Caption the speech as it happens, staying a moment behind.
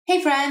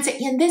Hey friends,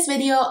 in this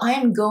video, I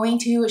am going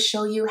to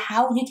show you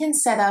how you can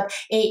set up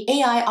an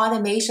AI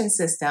automation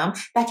system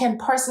that can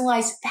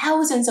personalize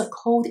thousands of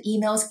cold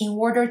emails in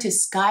order to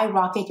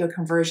skyrocket your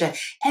conversion.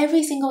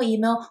 Every single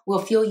email will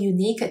feel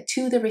unique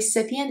to the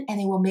recipient and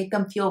it will make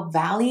them feel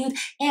valued,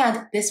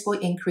 and this will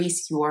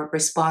increase your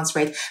response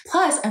rate.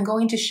 Plus, I'm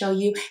going to show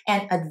you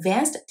an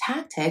advanced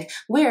tactic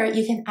where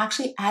you can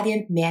actually add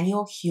in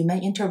manual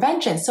human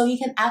intervention. So you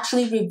can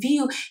actually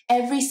review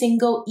every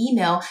single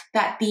email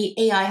that the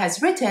AI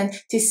has written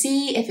to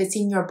see if it's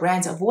in your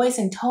brand's voice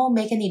and tone,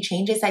 make any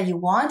changes that you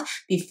want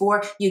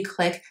before you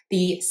click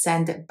the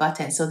send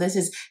button. So this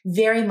is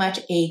very much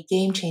a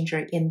game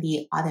changer in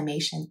the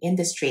automation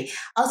industry.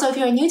 Also, if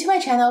you're new to my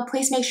channel,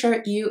 please make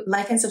sure you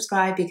like and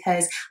subscribe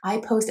because I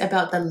post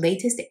about the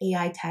latest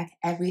AI tech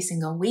every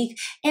single week.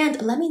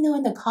 And let me know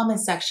in the comment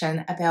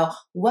section about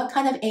what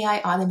kind of AI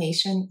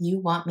automation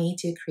you want me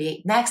to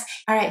create next.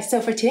 All right,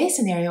 so for today's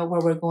scenario,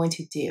 what we're going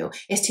to do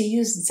is to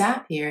use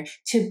Zapier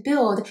to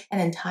build an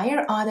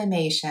entire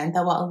automation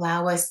that will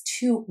allow us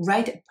to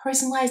write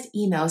personalized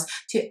emails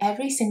to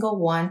every single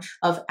one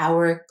of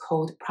our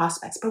cold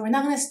prospects. But we're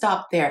not going to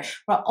stop there.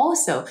 We're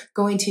also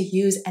going to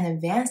use an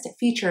advanced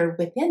feature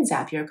within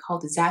Zapier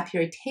called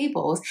Zapier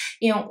Tables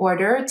in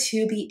order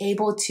to be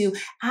able to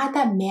add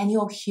that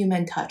manual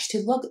human touch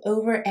to look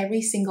over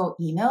every single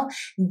email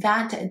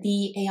that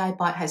the AI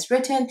bot has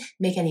written,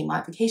 make any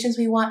modifications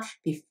we want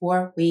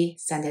before we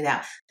send it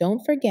out.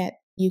 Don't forget,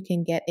 you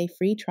can get a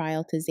free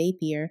trial to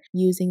Zapier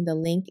using the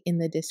link in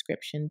the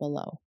description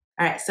below.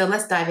 All right, so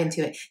let's dive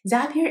into it.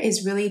 Zapier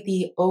is really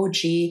the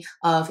OG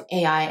of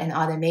AI and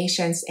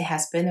automations. It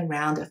has been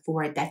around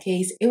for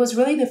decades. It was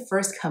really the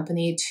first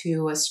company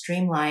to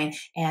streamline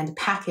and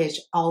package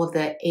all of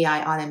the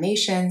AI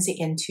automations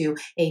into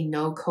a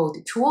no-code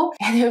tool.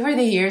 And over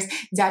the years,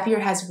 Zapier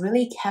has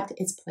really kept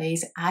its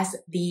place as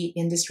the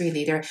industry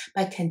leader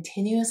by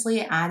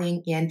continuously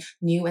adding in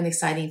new and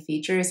exciting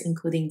features,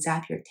 including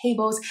Zapier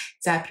Tables,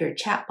 Zapier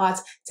Chatbots,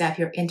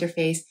 Zapier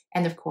Interface,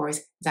 and of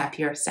course,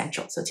 Zapier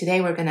Central. So today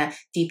we're going to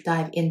deep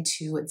dive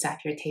into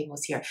Zapier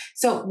Tables here.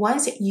 So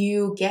once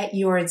you get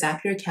your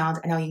Zapier account,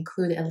 and I'll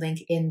include a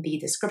link in the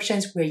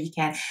descriptions where you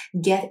can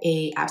get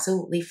a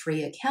absolutely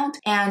free account,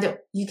 and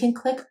you can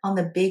click on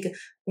the big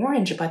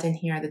orange button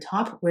here at the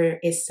top where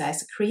it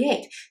says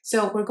create.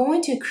 So we're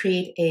going to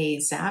create a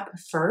Zap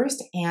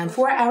first. And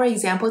for our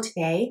example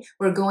today,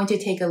 we're going to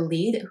take a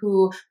lead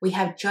who we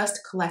have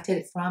just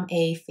collected from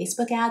a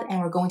Facebook ad,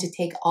 and we're going to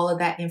take all of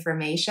that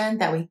information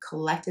that we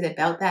collected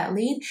about that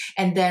lead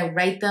and then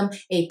write them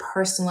a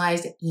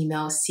personalized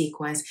email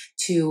sequence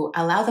to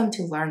allow them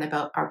to learn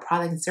about our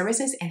product and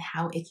services and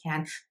how it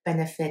can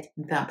benefit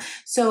them.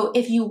 So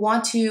if you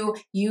want to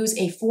use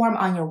a form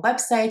on your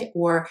website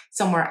or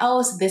somewhere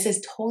else, this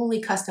is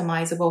totally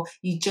customizable.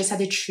 You just have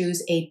to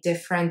choose a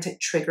different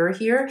trigger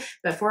here.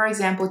 But for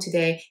example,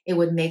 today, it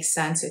would make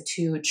sense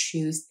to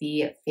choose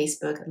the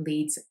Facebook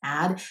leads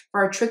ad.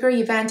 For our trigger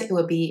event, it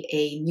would be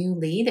a new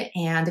lead.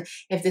 And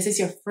if this is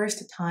your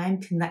first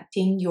time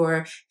connecting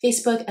your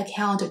Facebook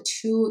account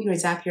to your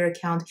Zapier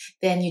account,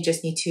 then you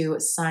just need to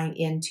sign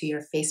into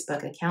your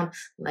Facebook account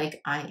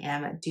like I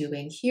am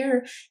doing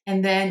here.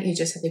 And then you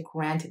just have to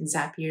grant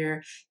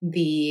Zapier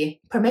the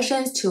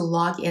permissions to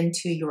log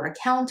into your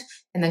account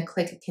and then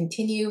click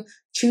continue,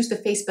 choose the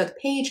Facebook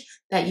page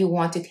that you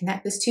want to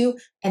connect this to,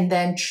 and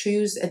then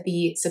choose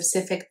the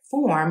specific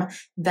form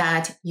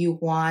that you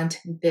want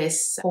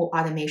this whole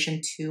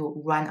automation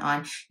to run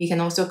on. You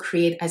can also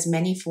create as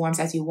many forms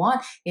as you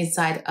want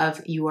inside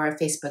of your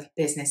Facebook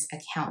business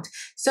account.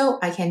 So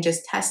I can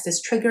just test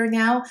this trigger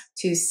now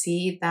to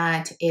see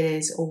that it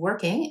is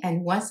working.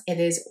 And once it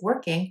is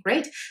working,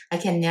 great, I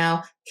can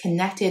now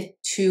connect it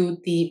to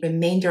the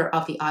remainder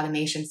of the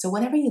automation. So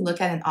whenever you look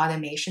at an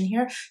automation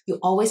here, you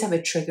always have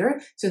a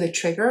trigger. So the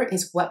trigger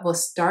is what will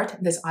start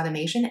this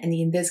automation. And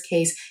in this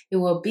case, it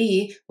will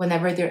be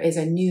whenever there is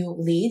a new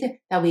lead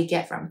that we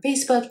get from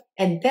Facebook.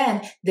 And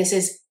then this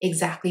is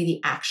exactly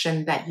the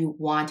action that you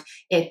want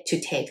it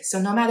to take.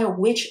 So no matter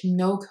which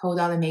no-code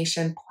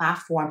automation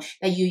platform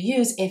that you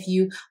use, if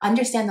you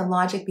understand the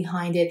logic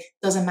behind it,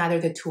 doesn't matter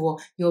the tool,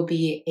 you'll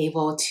be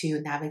able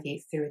to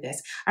navigate through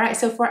this. All right,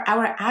 so for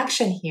our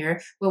action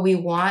here, what we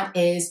want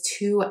is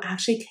to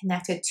actually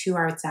connect it to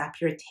our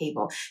Zapier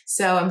table.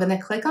 So I'm going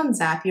to click on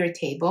Zapier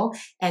table,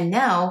 and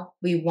now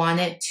we want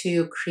it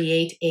to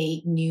create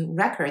a new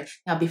record.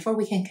 Now, before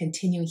we can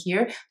continue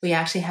here, we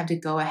actually have to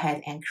go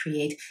ahead and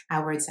create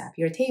our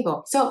Zapier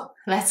table. So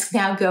let's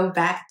now go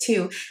back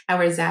to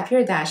our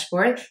Zapier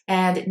dashboard,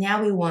 and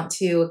now we want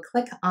to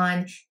click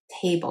on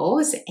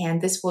tables,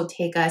 and this will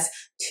take us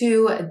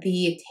to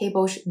the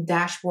tables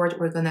dashboard.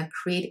 We're going to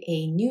create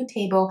a new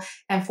table,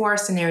 and for our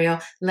scenario,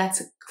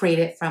 let's create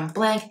it from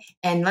blank,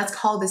 and let's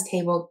call this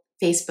table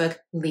Facebook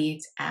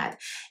leads ad.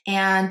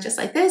 And just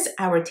like this,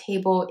 our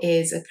table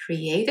is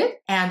created.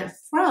 And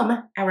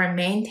from our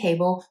main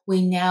table,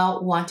 we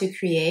now want to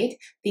create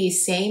the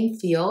same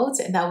fields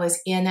that was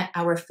in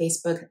our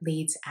Facebook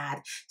leads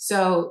ad.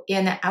 So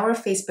in our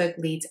Facebook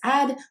leads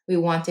ad, we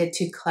wanted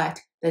to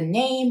collect the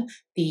name,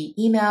 the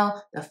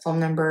email, the phone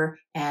number,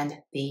 and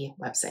the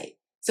website.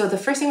 So the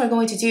first thing we're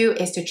going to do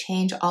is to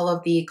change all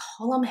of the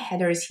column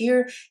headers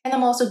here. And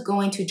I'm also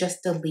going to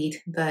just delete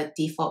the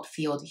default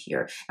field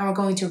here. And we're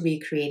going to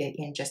recreate it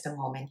in just a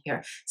moment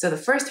here. So the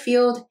first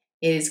field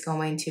is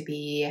going to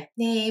be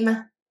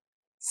name,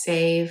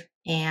 save,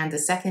 and the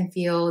second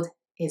field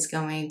is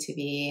going to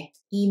be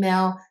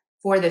email.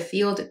 For the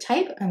field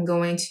type, I'm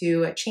going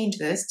to change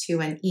this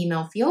to an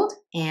email field.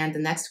 And the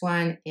next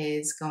one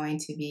is going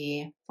to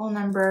be phone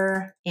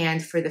number.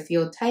 And for the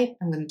field type,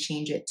 I'm going to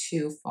change it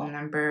to phone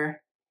number.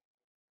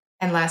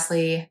 And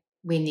lastly,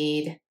 we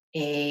need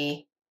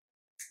a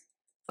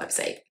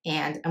website.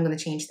 And I'm going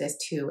to change this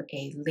to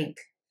a link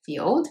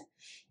field.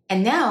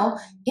 And now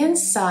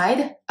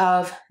inside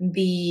of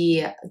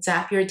the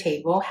Zapier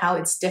table, how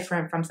it's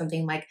different from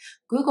something like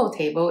Google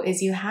table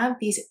is you have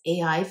these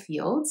AI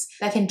fields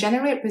that can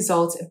generate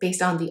results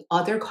based on the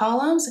other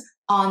columns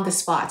on the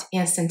spot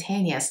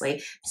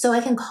instantaneously. So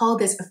I can call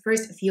this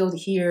first field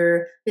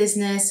here,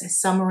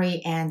 business,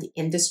 summary, and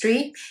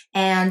industry.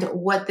 And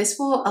what this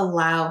will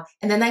allow,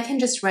 and then I can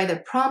just write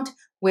a prompt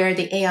where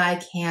the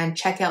AI can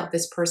check out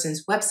this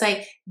person's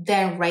website,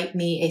 then write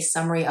me a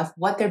summary of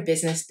what their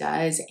business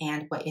does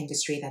and what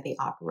industry that they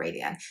operate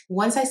in.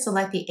 Once I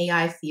select the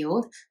AI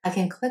field, I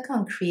can click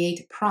on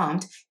create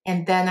prompt,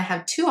 and then I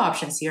have two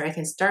options here. I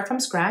can start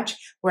from scratch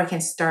or I can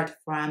start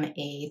from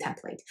a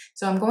template.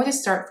 So I'm going to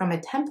start from a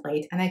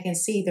template, and I can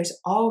see there's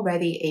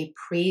already a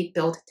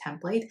pre-built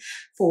template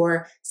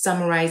for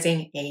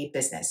summarizing a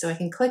business. So I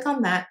can click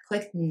on that,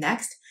 click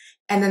next,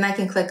 and then I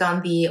can click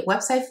on the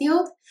website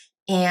field.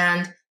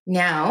 And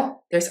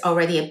now there's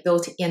already a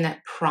built-in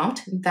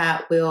prompt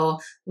that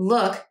will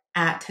look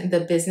at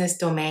the business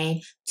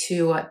domain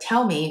to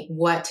tell me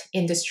what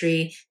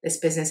industry this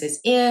business is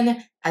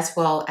in, as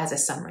well as a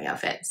summary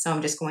of it. So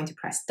I'm just going to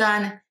press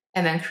done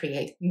and then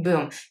create,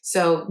 boom.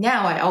 So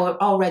now I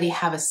already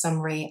have a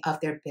summary of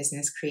their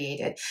business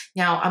created.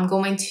 Now I'm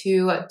going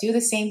to do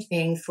the same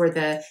thing for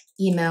the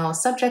email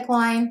subject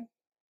line,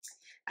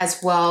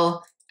 as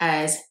well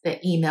as the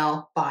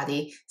email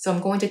body. So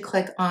I'm going to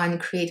click on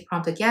create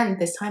prompt again.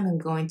 This time I'm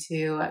going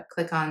to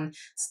click on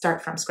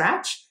start from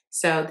scratch.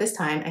 So this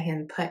time I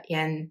can put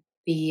in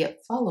the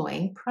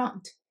following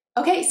prompt.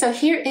 Okay, so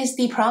here is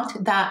the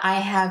prompt that I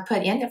have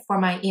put in for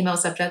my email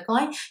subject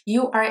line.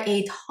 You are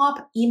a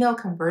top email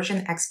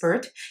conversion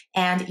expert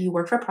and you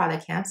work for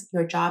product camps.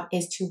 Your job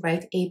is to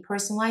write a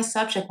personalized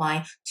subject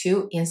line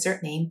to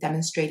insert name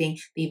demonstrating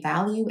the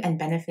value and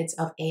benefits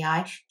of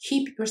AI.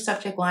 Keep your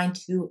subject line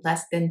to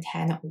less than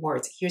 10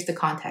 words. Here's the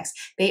context.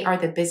 They are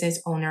the business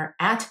owner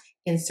at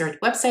insert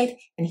website,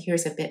 and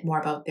here's a bit more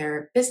about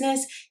their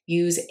business.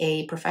 Use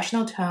a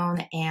professional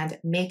tone and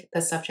make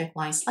the subject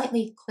line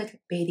slightly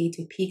clickbaity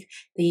to pique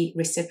the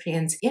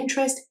recipient's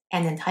interest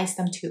and entice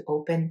them to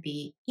open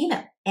the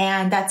email.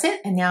 And that's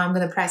it. And now I'm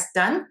going to press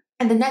done.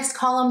 And the next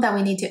column that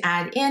we need to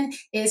add in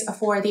is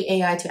for the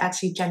AI to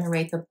actually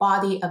generate the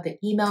body of the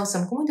email. So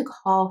I'm going to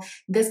call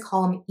this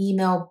column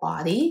email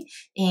body.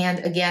 And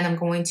again, I'm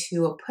going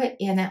to put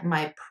in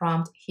my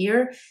prompt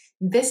here.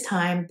 This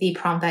time, the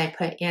prompt that I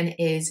put in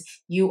is,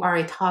 you are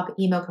a top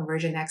email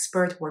conversion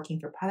expert working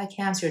for product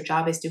camps. Your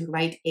job is to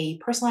write a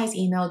personalized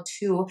email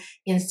to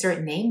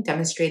insert name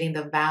demonstrating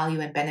the value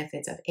and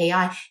benefits of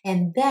AI,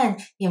 and then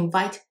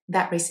invite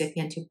that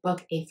recipient to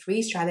book a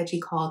free strategy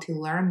call to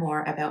learn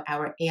more about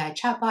our AI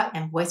chatbot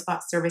and voice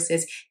bot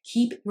services.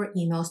 Keep your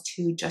emails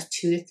to just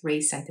 2 to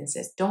 3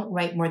 sentences. Don't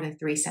write more than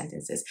 3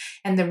 sentences.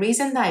 And the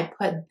reason that I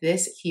put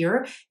this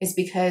here is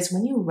because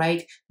when you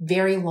write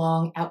very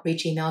long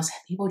outreach emails,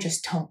 people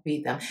just don't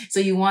read them. So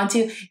you want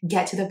to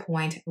get to the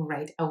point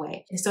right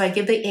away. So I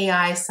give the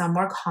AI some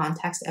more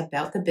context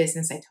about the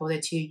business. I told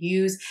it to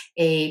use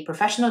a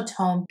professional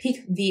tone,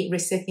 pique the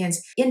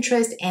recipient's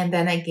interest, and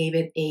then I gave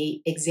it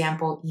an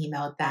example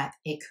email that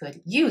it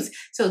could use.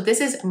 So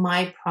this is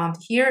my prompt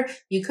here.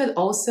 You could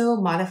also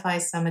modify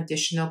some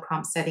additional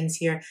prompt settings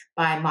here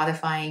by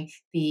modifying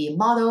the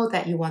model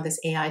that you want this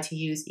AI to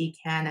use. You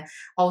can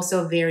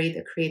also vary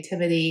the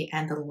creativity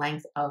and the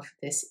length of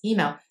this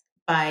email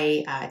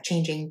by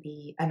changing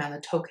the amount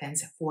of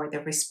tokens for the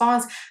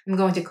response. I'm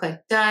going to click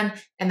done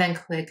and then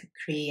click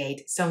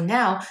create. So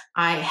now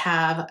I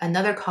have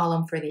another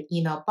column for the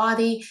email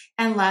body.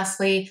 And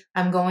lastly,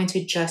 I'm going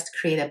to just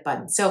create a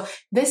button. So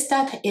this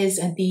step is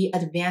the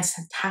advanced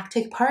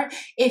tactic part.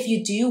 If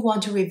you do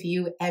want to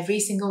review every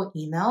single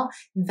email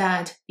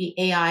that the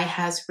AI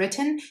has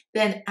written,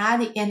 then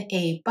add in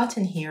a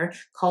button here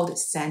called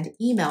send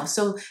email.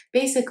 So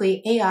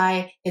basically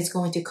AI is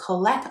going to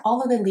collect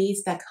all of the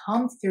leads that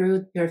come through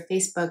through your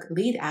Facebook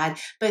lead ad,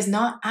 but it's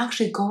not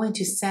actually going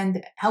to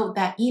send out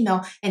that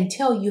email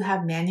until you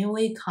have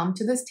manually come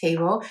to this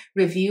table,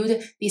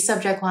 reviewed the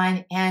subject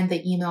line and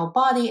the email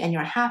body, and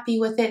you're happy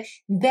with it,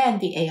 then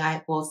the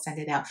AI will send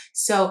it out.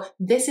 So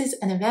this is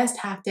an advanced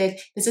tactic.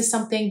 This is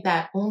something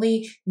that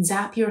only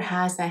Zapier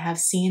has that I have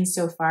seen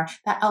so far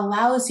that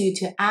allows you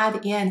to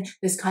add in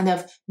this kind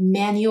of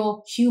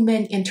manual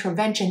human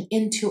intervention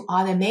into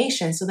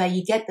automation so that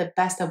you get the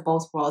best of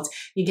both worlds.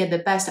 You get the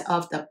best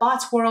of the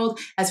bots world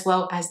as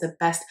well as the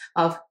best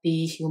of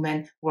the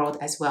human world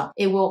as well.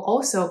 It will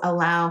also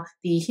allow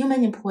the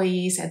human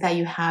employees that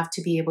you have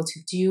to be able to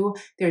do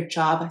their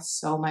job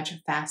so much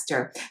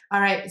faster.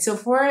 All right, so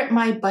for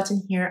my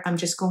button here, I'm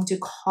just going to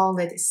call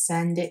it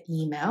send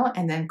email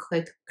and then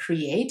click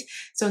create.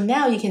 So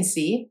now you can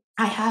see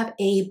I have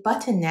a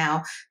button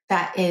now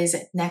that is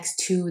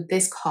next to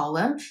this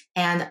column,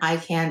 and I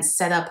can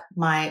set up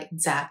my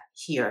Zap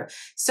here.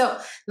 So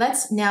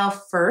let's now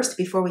first,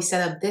 before we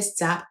set up this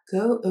Zap,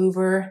 go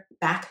over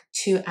back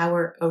to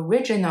our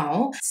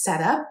original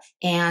setup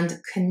and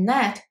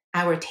connect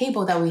our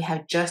table that we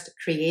have just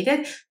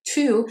created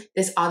to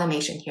this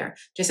automation here.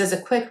 Just as a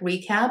quick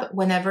recap,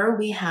 whenever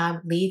we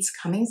have leads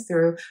coming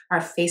through our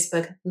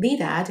Facebook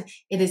lead ad,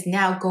 it is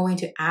now going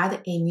to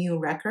add a new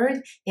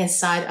record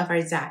inside of our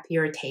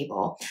Zapier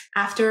table.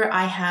 After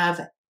I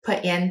have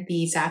put in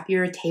the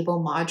Zapier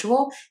table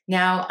module,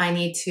 now I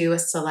need to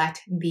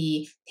select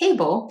the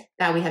table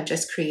that we have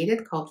just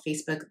created called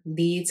Facebook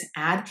leads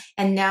ad.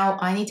 And now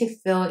I need to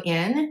fill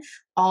in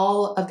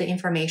all of the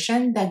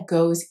information that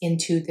goes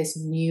into this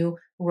new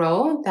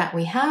row that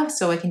we have.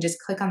 So I can just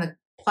click on the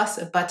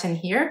plus button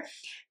here,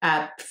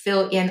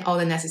 fill in all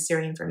the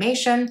necessary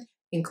information,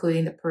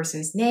 including the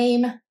person's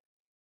name,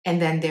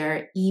 and then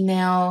their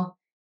email,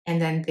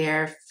 and then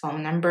their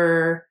phone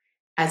number,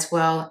 as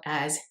well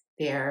as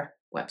their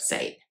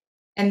website.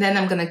 And then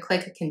I'm going to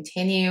click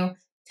continue,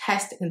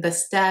 test the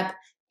step.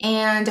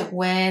 And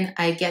when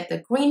I get the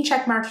green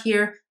check mark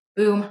here,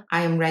 boom,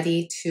 I am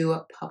ready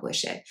to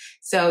publish it.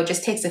 So it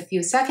just takes a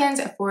few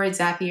seconds for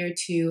Zapier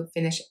to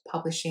finish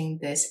publishing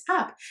this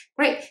app.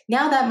 Great.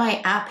 Now that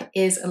my app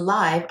is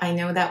live, I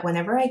know that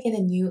whenever I get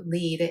a new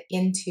lead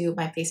into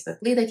my Facebook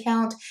lead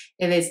account,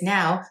 it is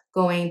now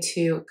going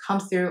to come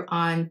through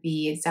on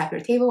the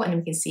Zapier table, and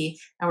we can see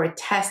our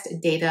test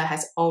data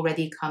has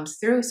already come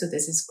through. So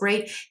this is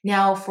great.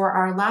 Now for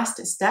our last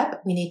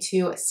step, we need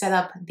to set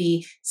up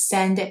the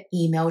send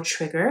email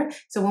trigger.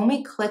 So when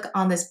we click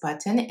on this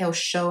button, it'll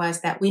show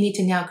us that we need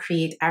to now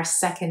create our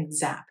second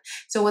Zap.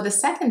 So what the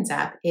second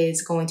Zap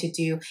is going to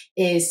do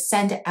is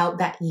send out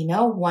that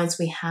email once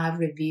we have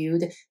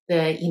reviewed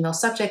the email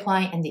subject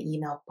line and the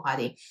email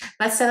body.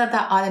 Let's set up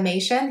that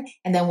automation,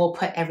 and then we'll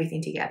put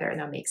everything together, and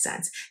that'll make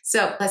sense.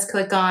 So let's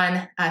click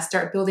on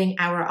start building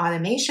our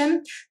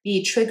automation.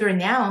 The trigger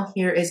now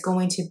here is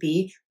going to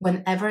be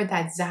whenever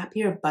that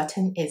Zapier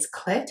button is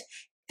clicked,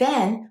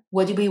 then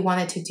what do we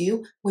want it to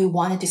do? We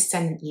want it to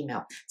send an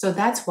email. So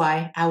that's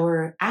why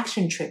our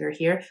action trigger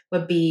here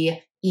would be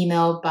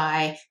email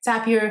by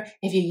Zapier.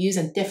 If you use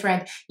a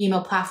different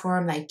email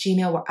platform like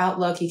Gmail or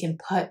Outlook, you can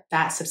put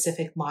that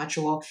specific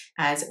module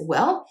as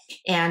well.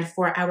 And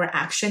for our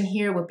action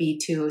here would be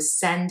to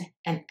send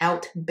an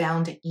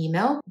outbound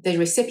email. The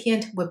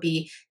recipient would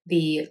be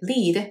the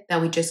lead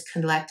that we just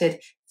collected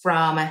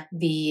from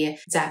the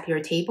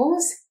Zapier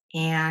tables,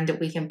 and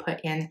we can put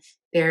in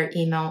their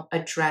email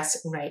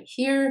address right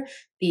here.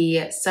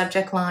 The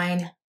subject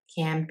line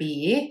can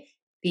be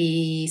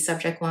the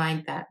subject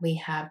line that we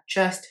have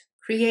just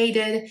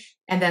created.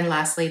 And then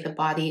lastly, the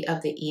body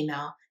of the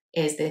email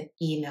is the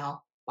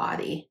email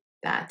body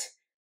that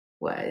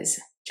was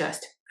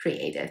just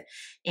created.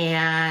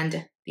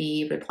 And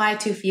the reply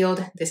to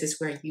field, this is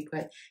where you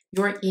put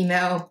your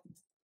email,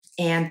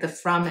 and the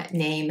from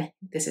name,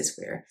 this is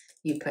where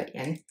you put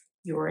in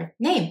your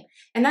name.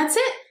 And that's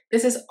it.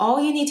 This is all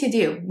you need to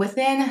do.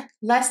 Within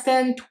less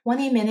than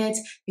 20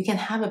 minutes, you can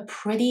have a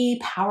pretty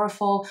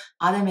powerful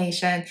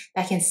automation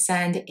that can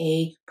send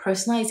a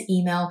personalized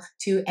email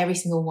to every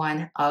single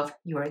one of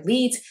your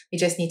leads. You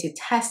just need to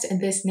test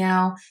this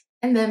now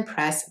and then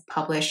press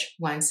publish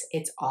once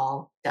it's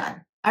all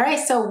done. All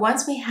right, so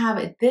once we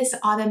have this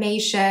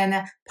automation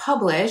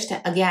published,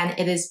 again,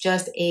 it is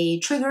just a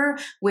trigger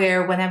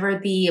where whenever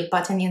the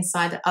button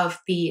inside of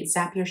the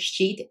Zapier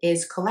sheet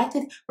is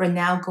collected, we're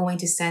now going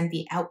to send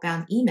the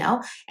outbound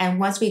email. And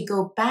once we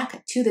go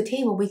back to the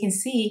table, we can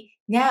see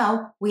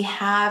now we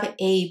have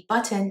a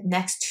button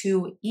next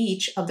to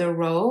each of the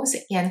rows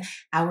in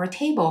our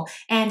table.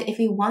 And if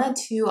we wanted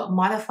to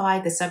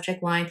modify the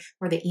subject line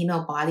or the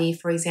email body,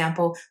 for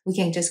example, we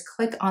can just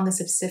click on the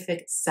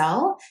specific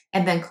cell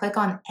and then click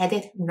on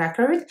edit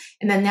record.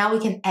 And then now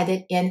we can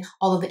edit in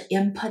all of the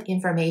input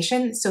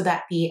information so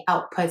that the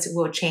outputs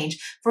will change.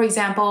 For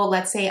example,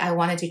 let's say I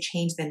wanted to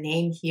change the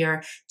name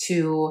here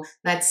to,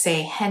 let's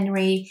say,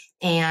 Henry.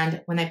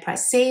 And when I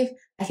press save,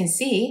 I can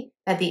see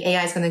that the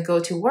AI is going to go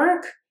to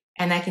work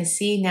And I can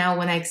see now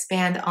when I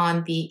expand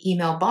on the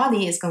email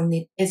body, it's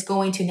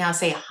going to now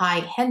say,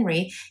 hi,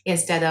 Henry,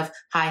 instead of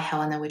hi,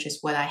 Helena, which is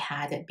what I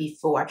had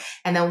before.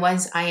 And then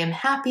once I am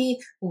happy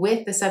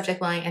with the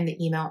subject line and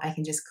the email, I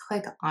can just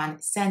click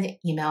on send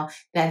email.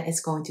 Then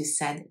it's going to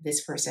send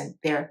this person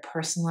their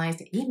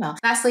personalized email.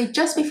 Lastly,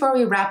 just before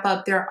we wrap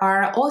up, there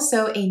are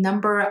also a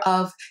number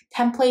of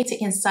templates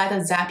inside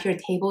of Zapier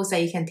Tables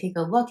that you can take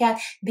a look at.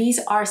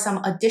 These are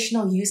some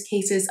additional use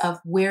cases of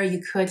where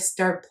you could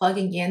start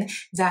plugging in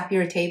Zapier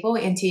Table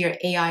into your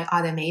AI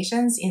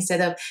automations instead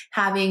of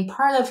having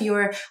part of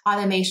your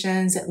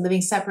automations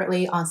living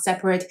separately on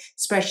separate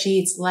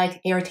spreadsheets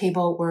like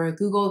Airtable or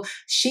Google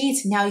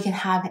Sheets. Now you can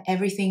have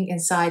everything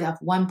inside of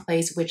one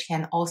place, which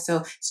can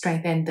also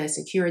strengthen the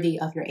security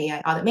of your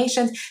AI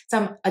automations.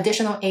 Some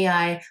additional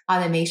AI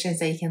automations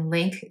that you can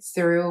link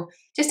through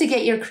just to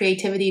get your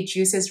creativity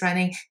juices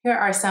running. Here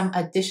are some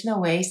additional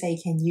ways that you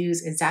can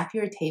use a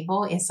Zapier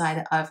Table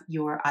inside of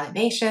your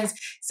automations.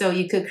 So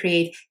you could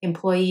create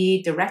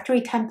employee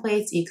directory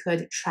templates. You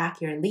could track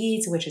your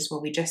leads, which is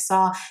what we just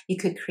saw. You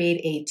could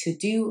create a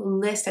to-do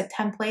list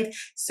template.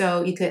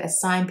 So you could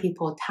assign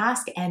people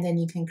tasks, and then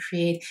you can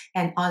create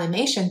an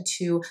automation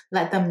to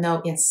let them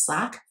know in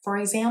Slack, for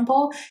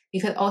example. You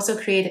could also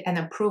create an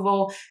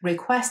approval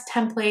request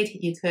template.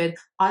 You could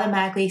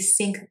automatically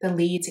sync the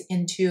leads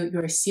into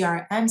your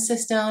CRM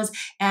systems,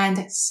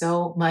 and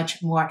so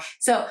much more.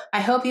 So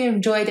I hope you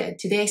enjoyed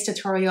today's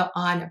tutorial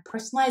on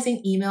personalizing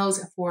emails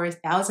for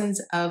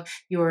thousands of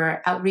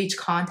your outreach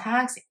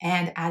contacts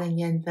and adding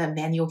in the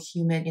manual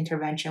human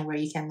intervention where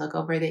you can look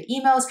over the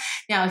emails.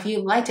 Now, if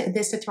you liked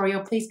this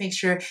tutorial, please make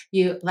sure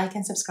you like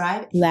and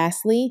subscribe.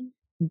 Lastly,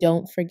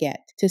 don't forget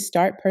to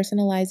start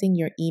personalizing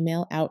your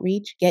email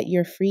outreach. Get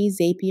your free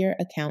Zapier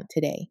account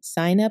today.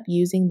 Sign up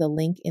using the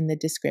link in the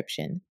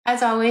description.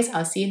 As always,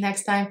 I'll see you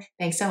next time.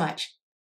 Thanks so much.